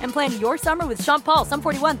more and plan your summer with Sean Paul, Sum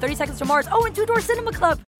 41, 30 Seconds to Mars, and Two Door Cinema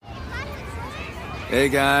Club. Hey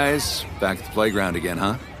guys, back at the playground again,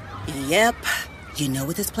 huh? Yep. You know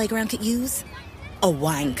what this playground could use? A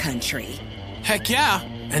wine country. Heck yeah,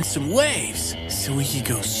 and some waves so we could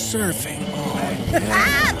go surfing. Oh,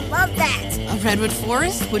 yeah. Love that. A redwood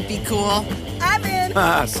forest would be cool. I'm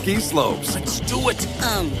in. Ski slopes. Let's do it.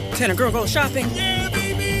 Can a girl go shopping? Yeah,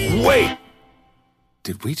 baby. Wait.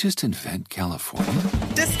 Did we just invent California?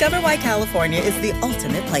 Discover why California is the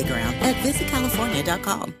ultimate playground at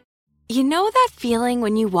visitcalifornia.com. You know that feeling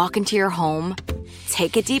when you walk into your home,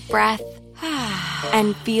 take a deep breath,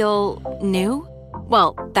 and feel new?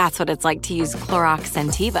 Well, that's what it's like to use Clorox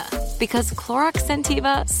Scentiva. Because Clorox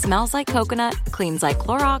Scentiva smells like coconut, cleans like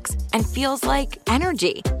Clorox, and feels like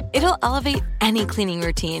energy. It'll elevate any cleaning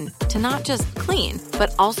routine to not just clean,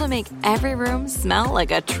 but also make every room smell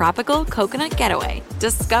like a tropical coconut getaway.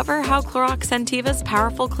 Discover how Clorox Scentiva's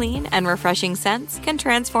powerful clean and refreshing scents can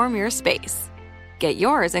transform your space. Get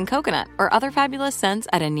yours in coconut or other fabulous scents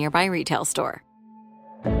at a nearby retail store.